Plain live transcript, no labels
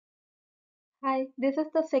Hi, this is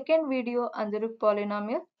the second video on the Rook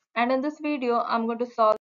polynomial, and in this video I'm going to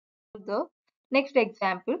solve the next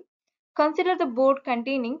example. Consider the board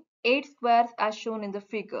containing 8 squares as shown in the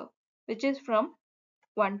figure, which is from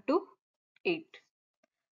 1 to 8.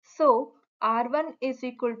 So R1 is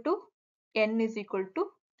equal to n is equal to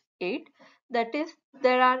 8. That is,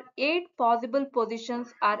 there are 8 possible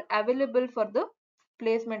positions are available for the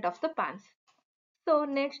placement of the pans. So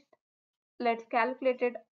next, let's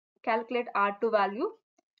calculate R2 value.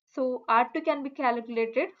 So R2 can be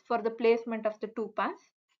calculated for the placement of the two pans.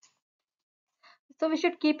 So we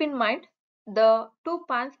should keep in mind the two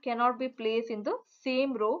pans cannot be placed in the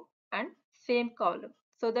same row and same column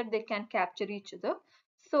so that they can capture each other.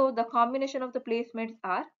 So the combination of the placements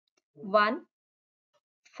are 1,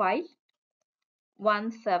 5,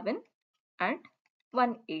 1, 7 and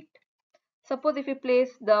 1, 8. Suppose if we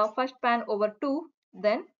place the first pan over 2,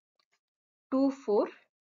 then 2, 4,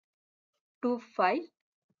 2, 5,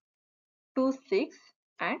 2, 6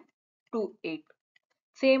 and 2, 8.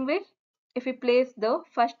 Same way, if we place the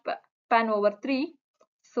first pan over 3,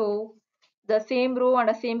 so the same row and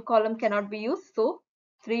the same column cannot be used. So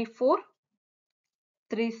 3, 4,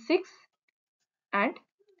 3, 6 and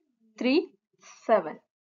 3, 7.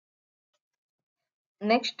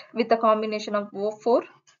 Next, with the combination of 4,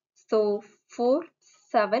 so 4,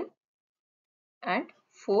 7 and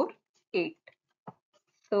 4, 8.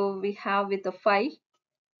 So we have with the 5,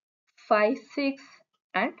 5, 6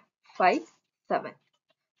 and 5, 7.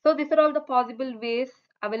 So these are all the possible ways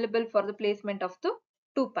available for the placement of the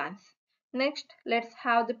two pans. Next, let's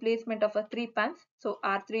have the placement of a three pans. So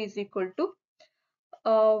R3 is equal to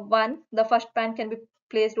 1. The first pan can be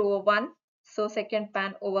placed over 1. So second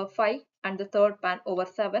pan over 5 and the third pan over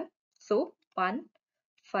 7. So 1,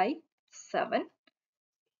 5, 7.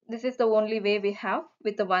 This is the only way we have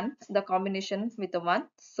with the 1, the combination with the 1.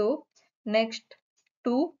 So next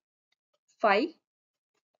 2, 5,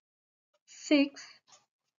 6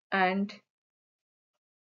 and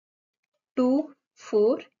 2,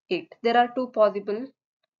 4, 8. There are two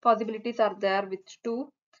possibilities are there with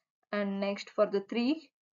 2, and next for the 3,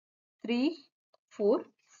 3, 4,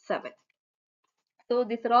 7. So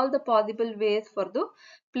these are all the possible ways for the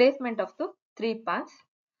placement of the three pans.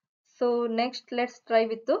 So next let's try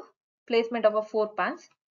with the placement of a four pans.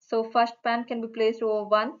 So first pan can be placed over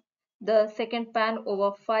 1, the second pan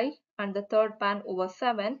over 5 and the third pan over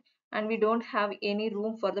 7, and we don't have any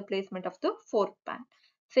room for the placement of the fourth pan.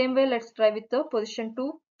 Same way, let's try with the position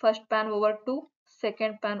 2, first pan over 2,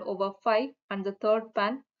 second pan over 5 and the third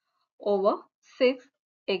pan over 6.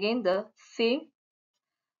 Again the same,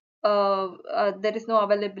 there is no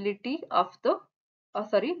availability of the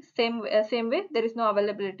same way there is no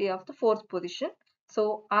availability of the fourth position.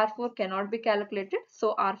 So R4 cannot be calculated,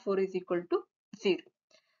 so R4 is equal to 0.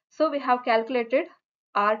 So we have calculated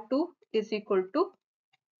R2 is equal to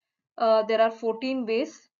there are 14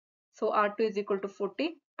 ways. So R2 is equal to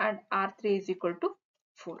 14 and R3 is equal to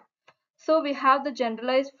 4. So we have the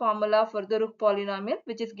generalized formula for the Rook polynomial,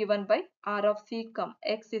 which is given by R of C,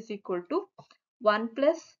 x is equal to 1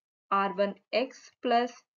 plus R1 x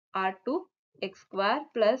plus R2 x square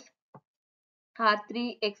plus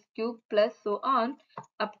R3 x cube plus so on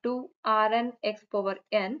up to Rn x power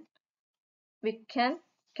n. We can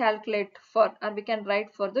calculate for, or we can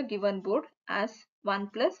write for the given board as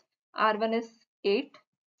 1 plus R1 is 8,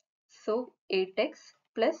 so 8x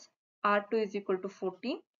plus R2 is equal to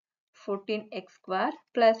 14, 14x square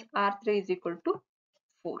plus R3 is equal to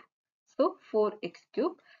 4, so 4x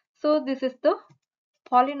cube. So this is the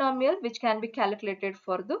polynomial which can be calculated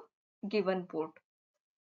for the given board.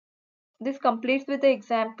 This completes with the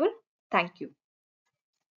example. Thank you.